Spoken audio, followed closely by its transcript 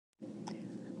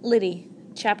Lyddie,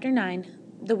 Chapter 9,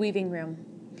 The Weaving Room.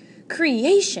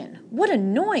 Creation! What a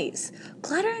noise!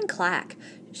 Clatter and clack.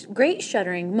 Great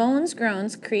shuddering, moans,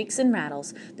 groans, creaks, and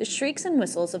rattles, the shrieks and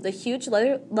whistles of the huge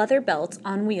leather belts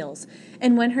on wheels.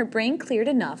 And when her brain cleared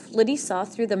enough, Lyddie saw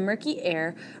through the murky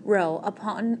air row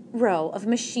upon row of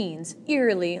machines,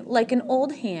 eerily like an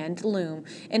old hand loom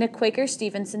in a Quaker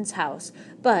Stevenson's house,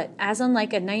 but as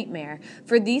unlike a nightmare,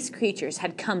 for these creatures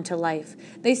had come to life.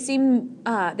 They seemed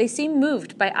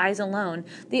moved by eyes alone,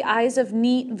 the eyes of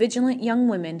neat, vigilant young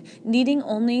women, needing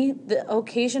only the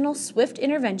occasional swift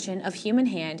intervention of human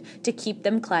hand to keep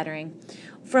them clattering.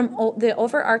 From the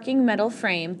overarching metal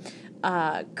frame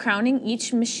crowning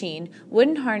each machine,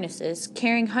 wooden harnesses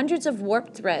carrying hundreds of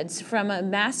warped threads from a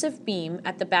massive beam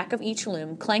at the back of each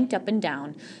loom clanked up and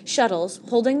down. Shuttles,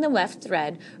 holding the weft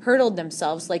thread, hurtled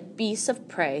themselves like beasts of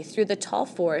prey through the tall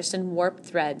forest and warped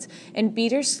threads, and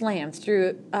beaters slammed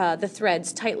through the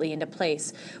threads tightly into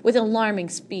place. With alarming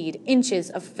speed,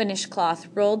 inches of finished cloth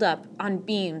rolled up on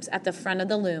beams at the front of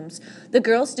the looms. The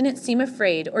girls didn't seem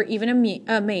afraid or even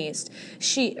amazed.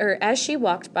 As she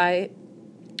walked by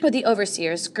with the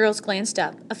overseers, girls glanced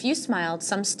up. A few smiled,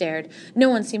 some stared. No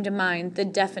one seemed to mind the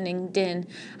deafening din.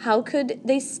 How could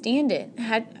they stand it?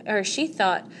 She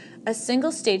thought a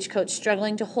single stagecoach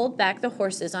struggling to hold back the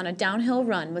horses on a downhill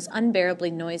run was unbearably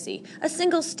noisy. A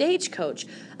single stagecoach!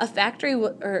 A factory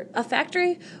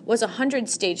was 100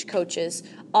 stagecoaches,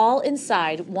 all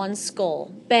inside one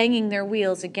skull, banging their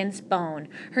wheels against bone.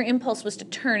 Her impulse was to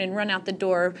turn and run out the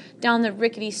door, down the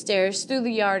rickety stairs, through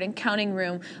the yard and counting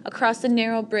room, across the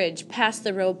narrow bridge, past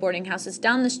the row of boarding houses,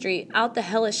 down the street, out the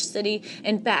hellish city,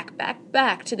 and back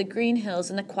to the green hills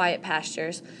and the quiet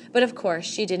pastures. But of course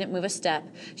she didn't move a step.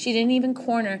 She didn't even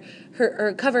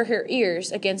cover her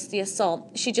ears against the assault.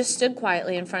 She just stood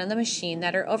quietly in front of the machine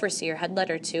that her overseer had led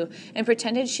her to, and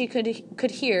pretended she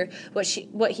could hear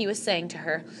what he was saying to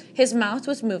her. His mouth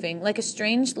was moving, like a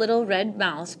strange little red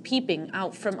mouth peeping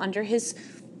out from under his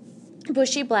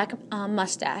bushy black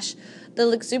mustache. The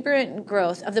exuberant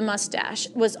growth of the mustache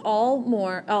was all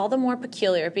the more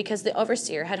peculiar because the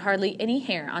overseer had hardly any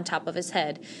hair on top of his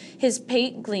head. His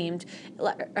pate gleamed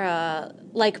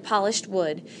like polished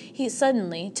wood.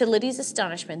 Suddenly, to Lyddie's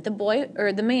astonishment,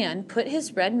 the man put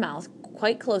his red mouth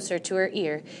quite closer to her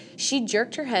ear. She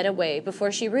jerked her head away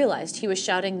before she realized he was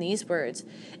shouting these words.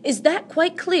 "Is that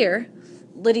quite clear?"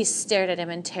 Lyddie stared at him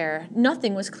in terror.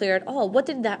 Nothing was clear at all. What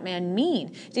did that man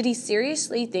mean? Did he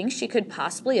seriously think she could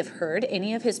possibly have heard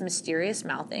any of his mysterious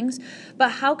mouthings?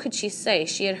 But how could she say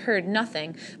she had heard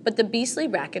nothing but the beastly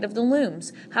racket of the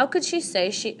looms? How could she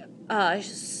see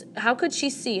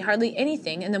hardly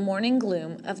anything in the morning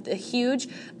gloom of the huge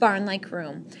barn-like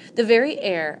room? The very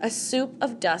air, a soup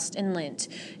of dust and lint.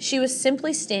 She was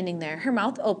simply standing there, her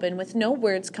mouth open, with no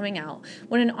words coming out,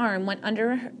 when an arm went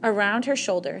around her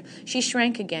shoulder. She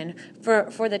shrank again,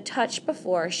 for the touch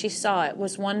before she saw it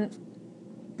was one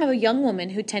of a young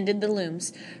woman who tended the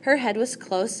looms. Her head was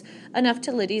close enough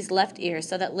to Lyddie's left ear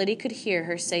so that Lyddie could hear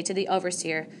her say to the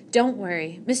overseer, "Don't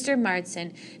worry, Mr.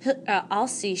 Marsden, I'll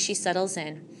see she settles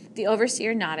in." The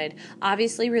overseer nodded,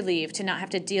 obviously relieved to not have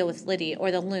to deal with Lyddie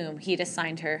or the loom he'd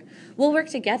assigned her. "We'll work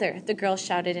together," the girl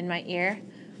shouted in my ear.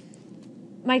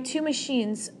 "My two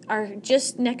machines are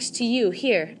just next to you.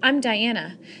 Here, I'm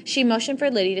Diana." She motioned for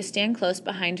Lyddie to stand close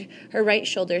behind her right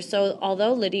shoulder, so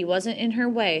although Lyddie wasn't in her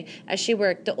way as she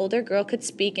worked, the older girl could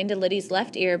speak into Lyddie's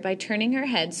left ear by turning her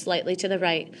head slightly to the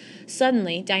right.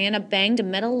 Suddenly, Diana banged a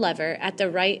metal lever at the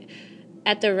right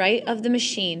of the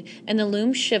machine, and the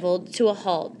loom shiveled to a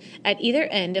halt. At either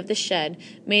end of the shed,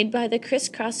 made by the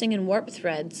crisscrossing and warped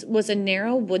threads, was a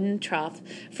narrow wooden trough.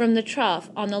 From the trough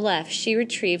on the left she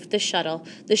retrieved the shuttle.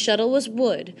 The shuttle was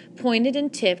wood, pointed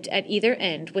and tipped at either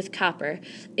end with copper.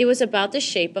 It was about the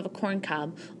shape of a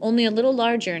corncob, only a little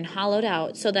larger and hollowed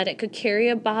out so that it could carry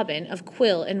a bobbin of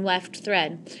quill and weft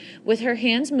thread. With her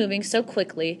hands moving so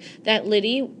quickly that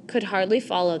Lyddie could hardly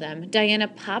follow them, Diana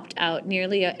popped out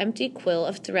nearly an empty quill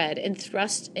of thread and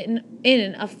thrust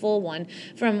in a full one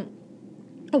from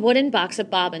a wooden box of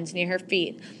bobbins near her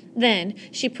feet. Then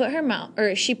she put her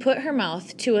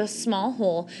mouth to a small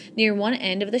hole near one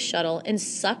end of the shuttle and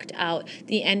sucked out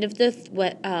the end of the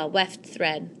weft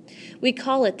thread. "We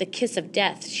call it the kiss of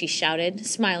death," she shouted,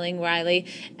 smiling wryly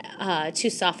to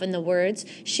soften the words.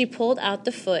 She pulled out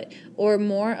the foot or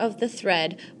more of the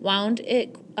thread, wound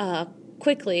it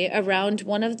quickly around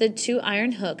one of the two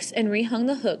iron hooks, and rehung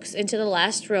the hooks into the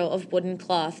last row of wooden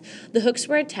cloth. The hooks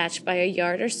were attached by a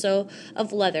yard or so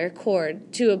of leather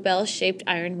cord to a bell-shaped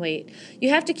iron weight. "You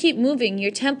have to keep moving your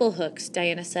temple hooks,"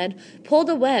 Diana said. "Pull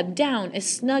the web down as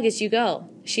snug as you go."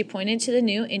 She pointed to the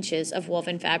new inches of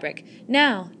woven fabric.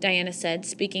 Now, Diana said,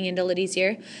 speaking into Lyddie's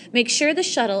ear, make sure the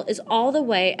shuttle is all the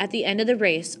way at the end of the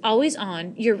race, always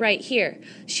on. You're right here.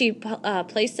 She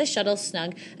placed the shuttle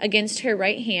snug against her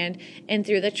right hand and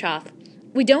through the trough.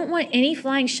 We don't want any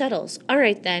flying shuttles. All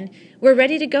right, then. We're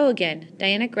ready to go again.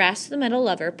 Diana grasped the metal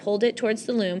lever, pulled it towards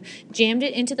the loom, jammed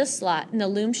it into the slot, and the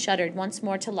loom shuddered once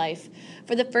more to life.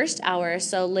 For the first hour or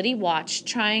so, Lyddie watched,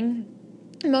 trying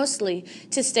mostly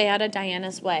to stay out of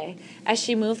Diana's way. As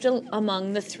she moved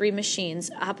among the three machines,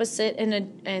 opposite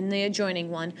and the adjoining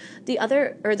one, the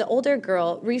older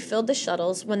girl refilled the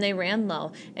shuttles when they ran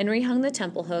low and rehung the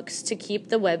temple hooks to keep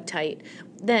the web tight.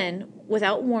 Then,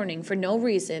 without warning, for no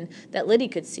reason that Lyddie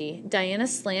could see, Diana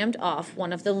slammed off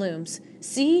one of the looms.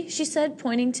 See, she said,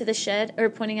 pointing at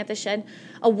the shed.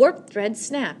 A warp thread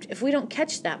snapped. If we don't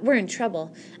catch that, we're in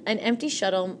trouble. An empty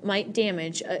shuttle might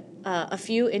damage a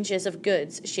few inches of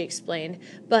goods, she explained,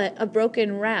 but a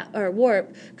broken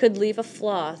warp could leave a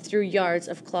flaw through yards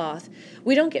of cloth.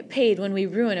 We don't get paid when we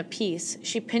ruin a piece.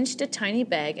 She pinched a tiny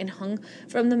bag and hung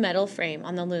from the metal frame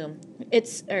on the loom.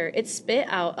 It spit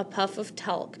out a puff of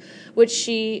talc, which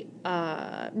she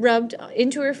rubbed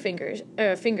into her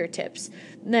fingertips.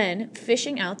 Then,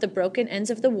 fishing out the broken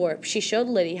ends of the warp, she showed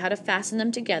Lyddie how to fasten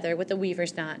them together with a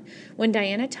weaver's knot. When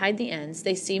Diana tied the ends,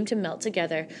 they seemed to melt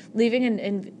together,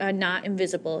 leaving a knot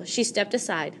invisible. She stepped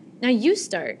aside. Now you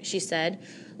start, she said.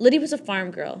 Lyddie was a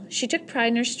farm girl. She took pride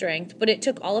in her strength, but it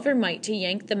took all of her might to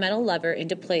yank the metal lever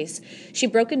into place. She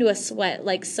broke into a sweat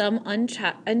like some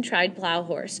untried plow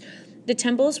horse. The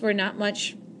temples were not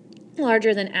much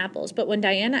larger than apples, but when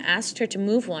Diana asked her to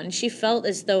move one, she felt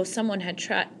as though someone had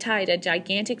tied a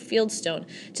gigantic fieldstone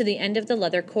to the end of the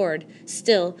leather cord.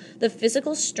 Still, the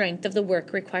physical strength of the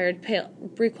work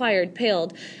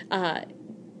paled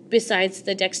besides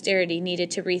the dexterity needed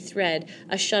to rethread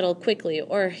a shuttle quickly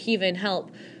or even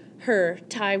help her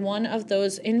tie one of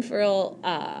those infernal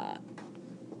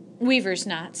weaver's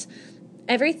knots.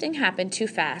 Everything happened too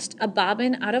fast. A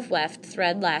bobbin out of weft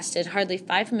thread lasted hardly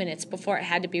 5 minutes before it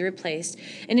had to be replaced,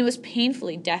 and it was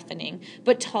painfully deafening.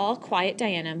 But tall, quiet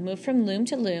Diana moved from loom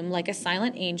to loom like a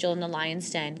silent angel in the lion's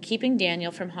den, keeping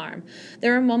Daniel from harm.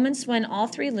 There were moments when all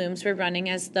three looms were running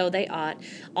as though they ought,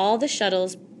 all the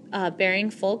shuttles bearing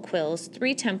full quills,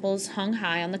 3 temples hung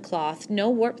high on the cloth, no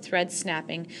warp thread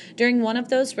snapping. During one of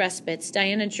those respites,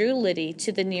 Diana drew Lyddie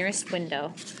to the nearest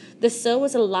window. The sill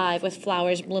was alive with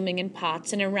flowers blooming in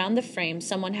pots, and around the frame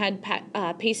someone had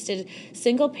pasted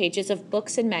single pages of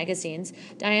books and magazines.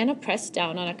 Diana pressed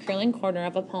down on a curling corner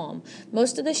of a poem.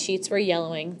 Most of the sheets were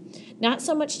yellowing. Not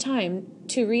so much time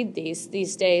to read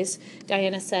these days,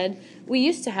 Diana said. We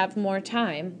used to have more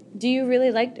time. Do you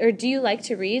like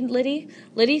to read, Lyddie?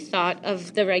 Lyddie thought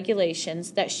of the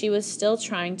regulations that she was still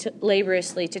trying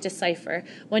laboriously to decipher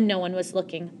when no one was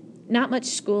looking. Not much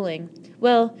schooling.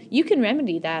 Well, you can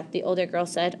remedy that, the older girl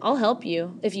said. I'll help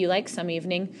you, if you like some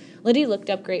evening. Lyddie looked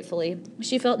up gratefully.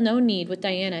 She felt no need with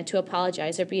Diana to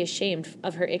apologize or be ashamed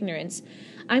of her ignorance.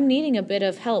 I'm needing a bit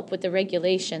of help with the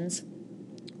regulations.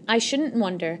 I shouldn't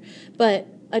wonder, but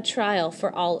they're a trial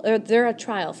for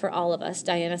all of us,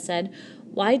 Diana said.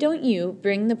 Why don't you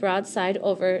bring the broadside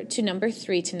over to number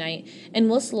 3 tonight, and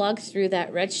we'll slog through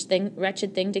that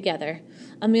wretched thing together.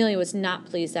 Amelia was not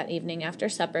pleased that evening after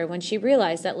supper when she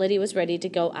realized that Lyddie was ready to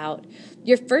go out.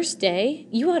 Your first day?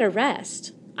 You ought to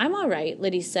rest. I'm all right,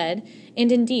 Lyddie said,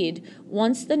 and indeed,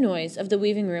 once the noise of the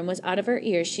weaving room was out of her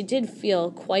ears, she did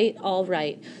feel quite all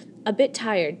right, a bit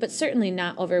tired, but certainly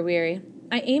not over-weary.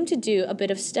 I aim to do a bit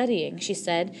of studying, she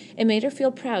said. It made her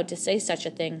feel proud to say such a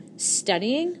thing.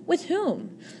 Studying? With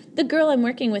whom? The girl I'm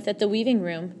working with at the weaving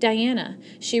room, Diana.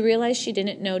 She realized she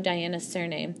didn't know Diana's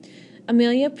surname.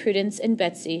 Amelia, Prudence, and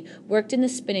Betsy worked in the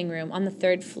spinning room on the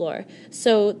 3rd floor,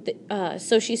 so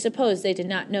she supposed they did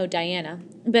not know Diana.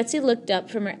 Betsy looked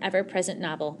up from her ever-present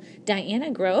novel.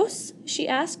 Diana Gross? She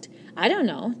asked. I don't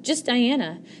know, just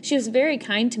Diana. She was very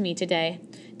kind to me today.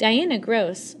 Diana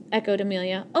Gross, echoed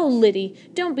Amelia. Oh, Lyddie,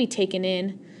 don't be taken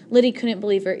in. Lyddie couldn't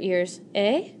believe her ears.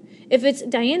 Eh? If it's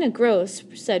Diana Gross,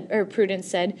 Prudence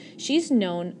said, she's a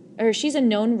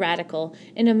known radical,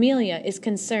 and Amelia is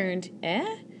concerned.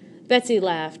 Eh? Betsy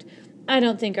laughed. I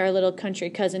don't think our little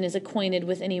country cousin is acquainted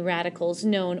with any radicals,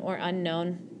 known or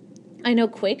unknown. I know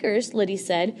Quakers, Lyddie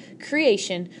said.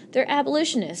 Creation. They're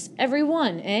abolitionists. Every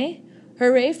one, eh?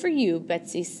 Hooray for you,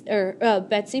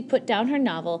 Betsy put down her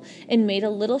novel and made a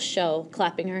little show,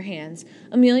 clapping her hands.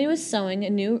 Amelia was sewing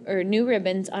new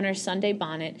ribbons on her Sunday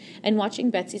bonnet, and watching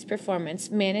Betsy's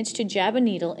performance, managed to jab a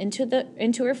needle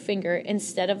into her finger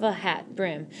instead of a hat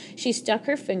brim. She stuck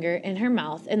her finger in her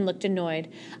mouth and looked annoyed.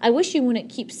 I wish you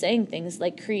wouldn't keep saying things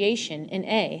like creation and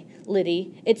A,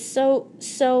 Lyddie. It's so...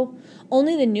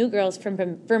 Only the new girls from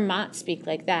Vermont speak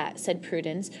like that, said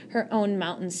Prudence. Her own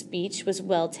mountain speech was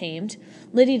well tamed.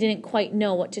 Lyddie didn't quite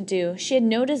know what to do. She had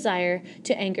no desire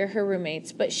to anger her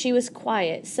roommates, but she was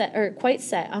quite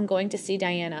set on going to see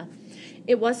Diana.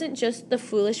 It wasn't just the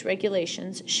foolish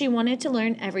regulations. She wanted to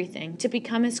learn everything, to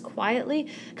become as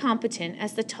quietly competent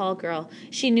as the tall girl.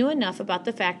 She knew enough about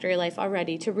the factory life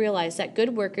already to realize that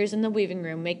good workers in the weaving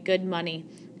room make good money.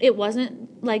 It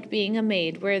wasn't like being a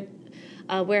maid where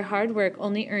hard work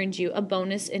only earned you a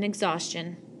bonus in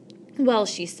exhaustion. Well,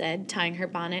 she said, tying her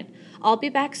bonnet, I'll be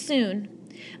back soon.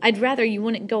 I'd rather you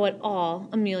wouldn't go at all,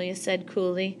 Amelia said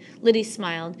coolly. Lyddie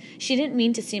smiled. She didn't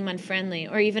mean to seem unfriendly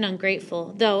or even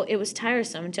ungrateful, though it was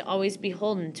tiresome to always be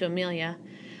beholden to Amelia.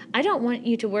 I don't want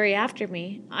you to worry after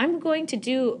me. I'm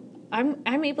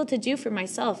able to do for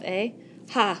myself, eh?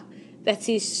 Ha!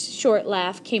 Betsy's short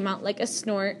laugh came out like a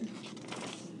snort.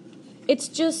 It's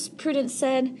just, Prudence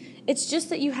said, it's just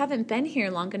that you haven't been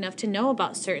here long enough to know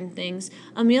about certain things.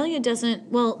 Amelia doesn't,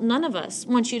 well, none of us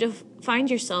want you to find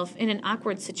yourself in an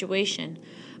awkward situation.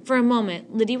 For a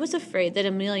moment, Lyddie was afraid that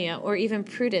Amelia or even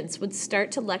Prudence would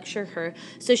start to lecture her,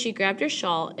 so she grabbed her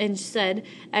shawl and said,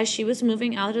 as she was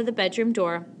moving out of the bedroom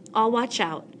door, I'll watch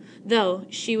out. Though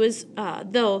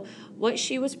what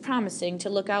she was promising to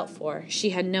look out for, she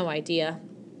had no idea.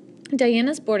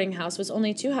 Diana's boarding house was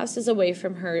only 2 houses away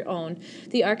from her own.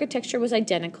 The architecture was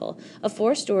identical, a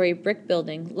 4-story brick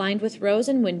building lined with rows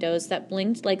and windows that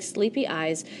blinked like sleepy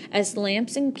eyes as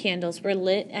lamps and candles were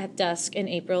lit at dusk in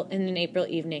an April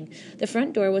evening. The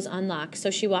front door was unlocked, so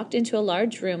she walked into a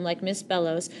large room like Miss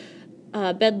Bedloe's,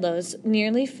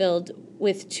 nearly filled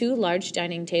with 2 large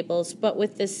dining tables, but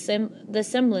with the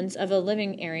semblance of a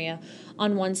living area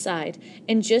on one side.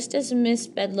 And just as Miss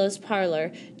Bedloe's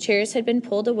parlor, chairs had been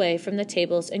pulled away from the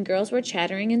tables, and girls were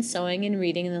chattering and sewing and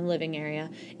reading in the living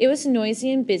area. It was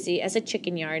noisy and busy as a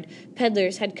chicken yard.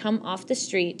 Peddlers had come off the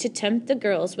street to tempt the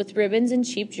girls with ribbons and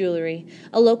cheap jewelry.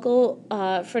 A local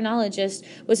phrenologist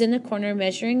was in the corner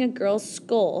measuring a girl's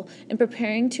skull and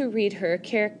preparing to read her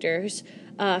characters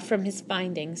from his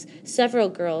findings. Several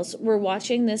girls were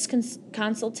watching this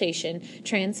consultation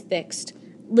transfixed.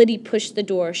 Lyddie pushed the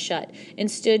door shut and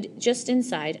stood just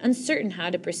inside, uncertain how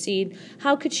to proceed.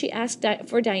 How could she ask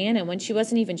for Diana when she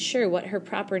wasn't even sure what her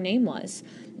proper name was?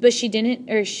 But she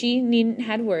needn't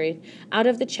have worried. Out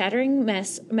of the chattering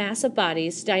mass of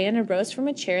bodies, Diana rose from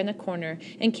a chair in the corner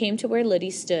and came to where Lyddie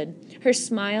stood.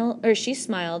 She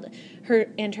smiled,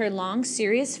 and her long,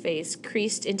 serious face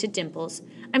creased into dimples.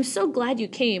 I'm so glad you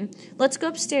came. Let's go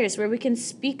upstairs where we can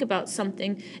speak about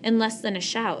something in less than a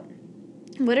shout.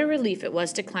 What a relief it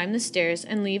was to climb the stairs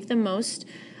and leave the most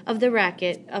of the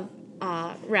racket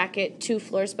 2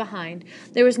 floors behind.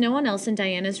 There was no one else in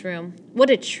Diana's room. What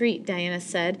a treat, Diana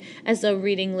said, as though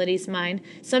reading Lyddie's mind.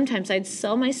 Sometimes I'd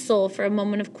sell my soul for a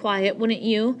moment of quiet, wouldn't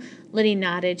you? Lyddie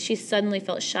nodded. She suddenly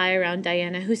felt shy around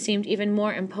Diana, who seemed even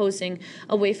more imposing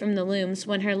away from the looms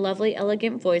when her lovely,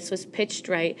 elegant voice was pitched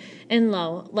right and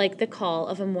low, like the call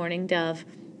of a morning dove.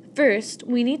 First,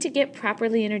 we need to get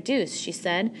properly introduced, she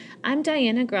said. I'm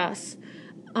Diana Gross.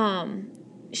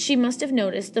 She must have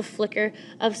noticed the flicker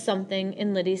of something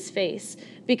in Lyddie's face,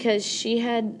 because she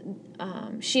had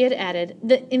added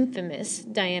the infamous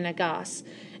Diana Goss,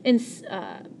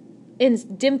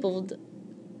 and dimpled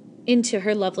into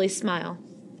her lovely smile.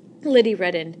 Lyddie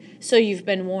reddened. So you've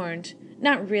been warned.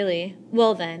 Not really.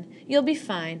 Well then, you'll be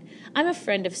fine. I'm a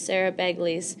friend of Sarah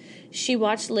Bagley's. She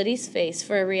watched Lyddie's face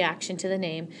for a reaction to the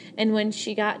name, and when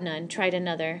she got none, tried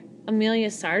another. Amelia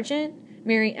Sargent?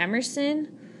 Mary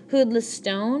Emerson? Hoodless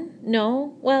Stone?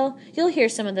 No? Well, you'll hear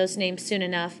some of those names soon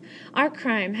enough. Our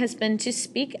crime has been to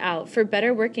speak out for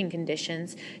better working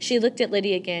conditions. She looked at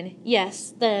Lyddie again.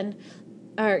 Yes,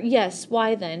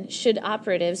 why then should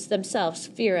operatives themselves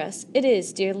fear us? It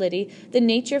is, dear Lyddie, the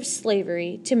nature of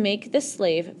slavery to make the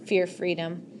slave fear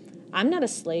freedom. I'm not a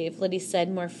slave, Lyddie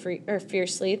said more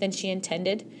fiercely than she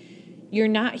intended. You're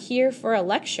not here for a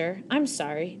lecture. I'm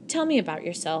sorry. Tell me about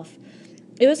yourself.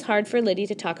 It was hard for Lyddie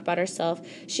to talk about herself.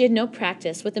 She had no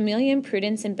practice. With Amelia and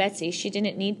Prudence and Betsy, she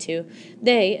didn't need to.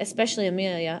 They, especially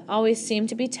Amelia, always seemed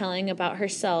to be telling about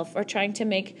herself or trying to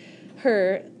make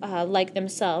her like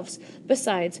themselves.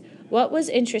 Besides, what was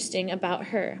interesting about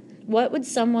her? What would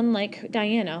someone like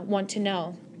Diana want to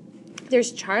know?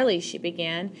 There's Charlie, she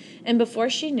began, and before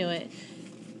she knew it,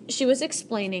 she was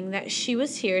explaining that she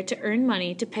was here to earn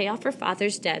money to pay off her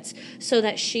father's debts so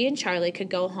that she and Charlie could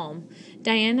go home.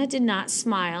 Diana did not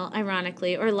smile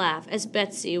ironically or laugh, as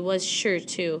Betsy was sure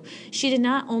to. She did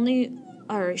not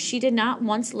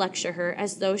once lecture her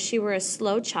as though she were a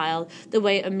slow child the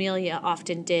way Amelia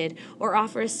often did, or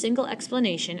offer a single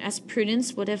explanation as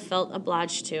Prudence would have felt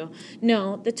obliged to.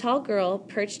 No, the tall girl,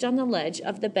 perched on the ledge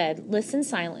of the bed, listened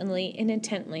silently and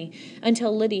intently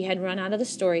until Lyddie had run out of the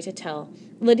story to tell.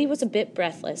 Lyddie was a bit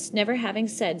breathless, never having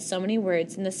said so many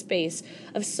words in the space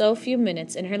of so few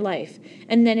minutes in her life,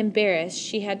 and then embarrassed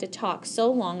she had to talk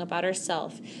so long about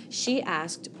herself. She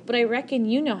asked, "But I reckon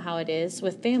you know how it is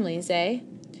with families, eh?"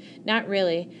 "Not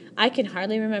really. I can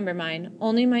hardly remember mine,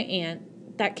 only my aunt,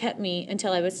 that kept me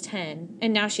until I was 10,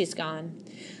 and now she's gone."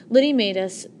 Lyddie made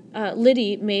as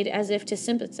if to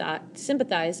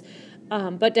sympathize,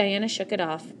 but Diana shook it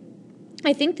off.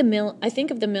 I think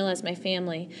of the mill as my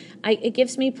family. It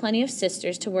gives me plenty of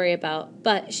sisters to worry about.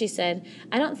 But," she said,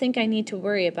 "I don't think I need to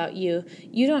worry about you.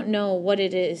 You don't know what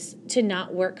it is to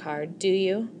not work hard, do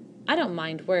you?" "I don't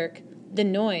mind work. The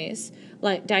noise,"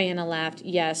 like Diana laughed.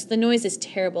 "Yes, the noise is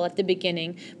terrible at the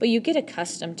beginning, but you get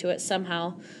accustomed to it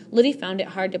somehow." Lyddie found it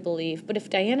hard to believe, but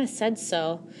if Diana said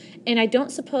so, and I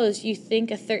don't suppose you think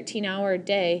a 13-hour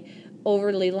day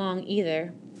overly long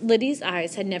either. Lyddie's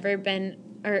days had never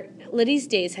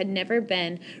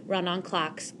been run on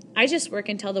clocks. "I just work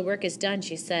until the work is done,"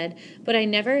 she said, "but I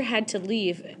never had to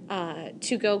leave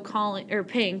to go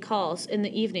paying calls in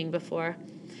the evening before."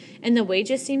 "And the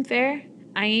wages seem fair?"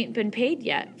 "I ain't been paid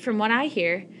yet, from what I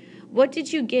hear." "What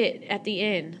did you get at the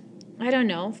inn?" "I don't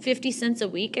know, 50 cents a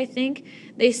week, I think.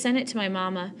 They sent it to my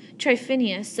mamma.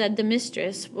 Tryphinia said the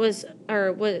mistress was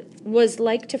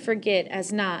like to forget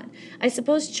as not. I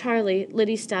suppose Charlie—"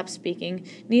 Lyddie stopped speaking.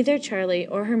 Neither Charlie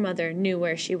or her mother knew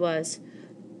where she was.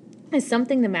 "Is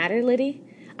something the matter, Lyddie?"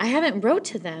 "I haven't wrote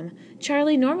to them.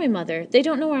 Charlie nor my mother. They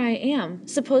don't know where I am.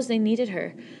 Suppose they needed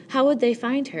her. How would they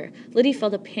find her?" Lyddie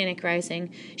felt a panic rising.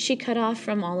 She cut off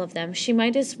from all of them. She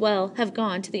might as well have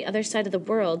gone to the other side of the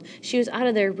world. She was out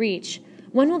of their reach.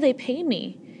 "When will they pay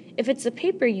me?" "If it's the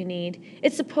paper you need.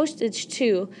 It's the postage,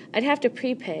 too. I'd have to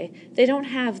prepay. They don't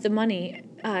have the money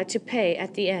to pay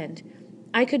at the end."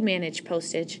 "I could manage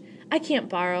postage." "I can't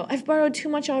borrow. I've borrowed too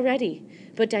much already."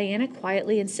 But Diana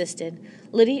quietly insisted.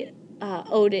 Lyddie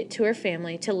owed it to her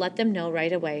family to let them know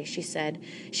right away, she said.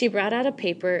 She brought out a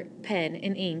paper, pen,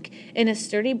 and ink, and a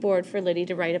sturdy board for Lyddie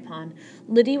to write upon.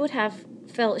 Lyddie would have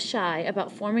felt shy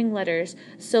about forming letters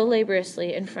so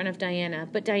laboriously in front of Diana,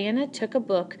 but Diana took a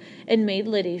book and made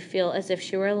Lyddie feel as if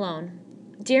she were alone.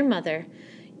 "Dear Mother,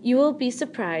 you will be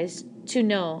surprised to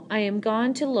know I am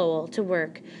gone to Lowell to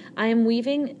work. I am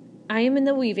in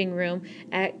the weaving room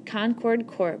at Concord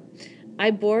Court. I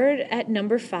board at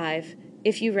number 5.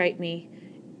 If you write me.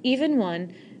 Everyone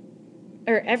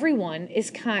is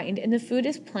kind, and the food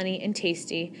is plenty and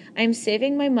tasty. I am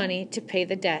saving my money to pay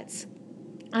the debts.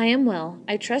 I am well.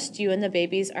 I trust you and the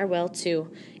babies are well too.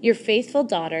 Your faithful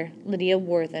daughter, Lydia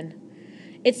Worthen."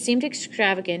 It seemed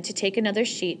extravagant to take another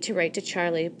sheet to write to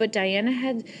Charlie, but Diana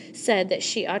had said that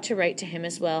she ought to write to him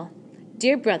as well.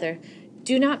 "Dear brother,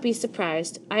 do not be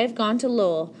surprised. I have gone to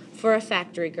Lowell for a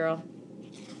factory girl.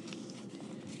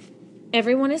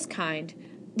 Everyone is kind.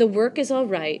 The work is all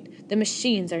right. The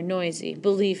machines are noisy,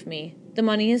 believe me. The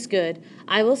money is good.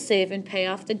 I will save and pay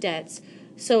off the debts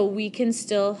so we can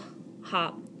still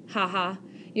hop. Ha ha.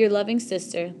 Your loving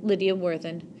sister, Lydia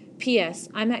Worthen. P.S.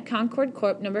 I'm at Concord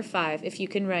Corp. number 5, if you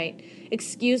can write.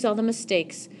 Excuse all the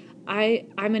mistakes.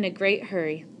 I'm in a great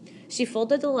hurry." She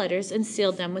folded the letters and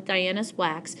sealed them with Diana's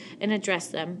wax and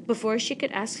addressed them. Before she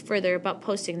could ask further about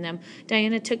posting them,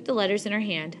 Diana took the letters in her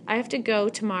hand. "I have to go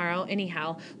tomorrow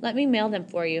anyhow. Let me mail them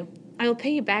for you." "I will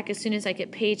pay you back as soon as I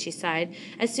get paid," she sighed.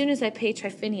 "As soon as I pay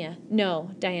Tryphinia."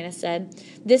 "No," Diana said.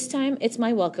 "This time it's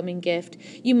my welcoming gift.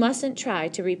 You mustn't try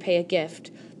to repay a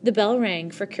gift." The bell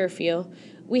rang for curfew.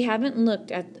 "We haven't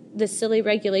looked at the silly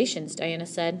regulations," Diana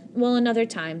said. "Well, another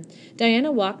time."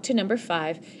 Diana walked to number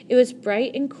 5. It was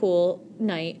bright and cool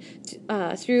night,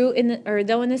 though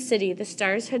in the city the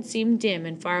stars had seemed dim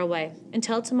and far away.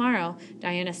 "Until tomorrow,"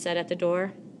 Diana said at the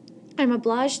door. "I'm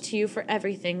obliged to you for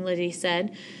everything," Lyddie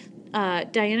said.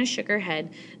 Diana shook her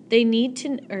head. They need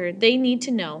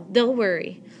to know. They'll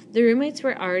worry." The roommates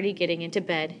were already getting into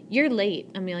bed. "You're late,"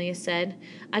 Amelia said.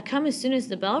 "I come as soon as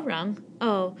the bell rung."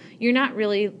 "Oh, you're not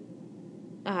really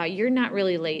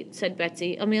late," said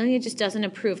Betsy. "Amelia just doesn't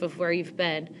approve of where you've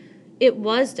been." "It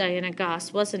was Diana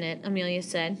Goss, wasn't it?" Amelia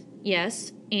said.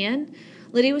 "Yes. And?"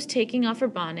 Lyddie was taking off her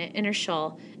bonnet and her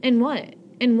shawl. "And what?"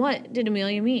 And what did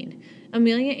Amelia mean?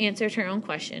 Amelia answered her own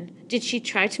question. Did she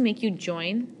try to make you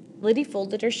join? Lyddie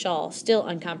folded her shawl, still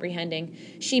uncomprehending.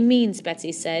 She means,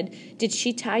 Betsy said, did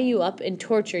she tie you up and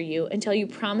torture you until you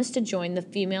promised to join the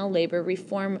Female Labor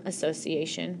Reform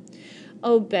Association?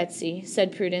 Oh, Betsy,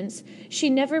 said Prudence. She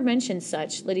never mentioned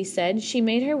such, Lyddie said. She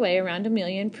made her way around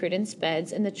Amelia and Prudence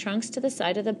beds and the trunks to the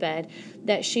side of the bed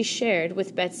that she shared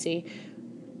with Betsy.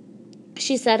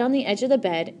 She sat on the edge of the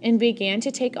bed and began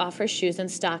to take off her shoes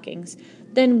and stockings.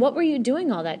 Then what were you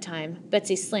doing all that time?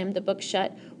 Betsy slammed the book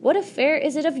shut. What affair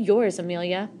is it of yours,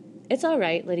 Amelia? It's all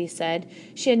right, Lyddie said.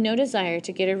 She had no desire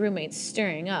to get her roommates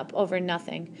stirring up over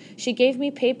nothing. She gave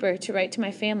me paper to write to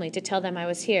my family to tell them I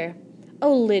was here.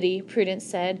 Oh, Lyddie, Prudence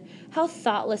said. How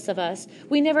thoughtless of us.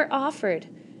 We never offered.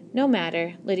 No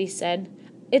matter, Lyddie said.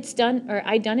 It's done, or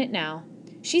I done it now.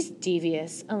 She's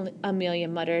devious, Amelia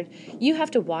muttered. You have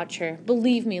to watch her.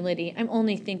 Believe me, Lyddie, I'm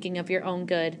only thinking of your own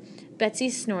good. Betsy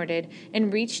snorted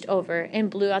and reached over and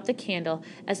blew out the candle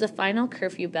as the final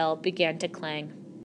curfew bell began to clang.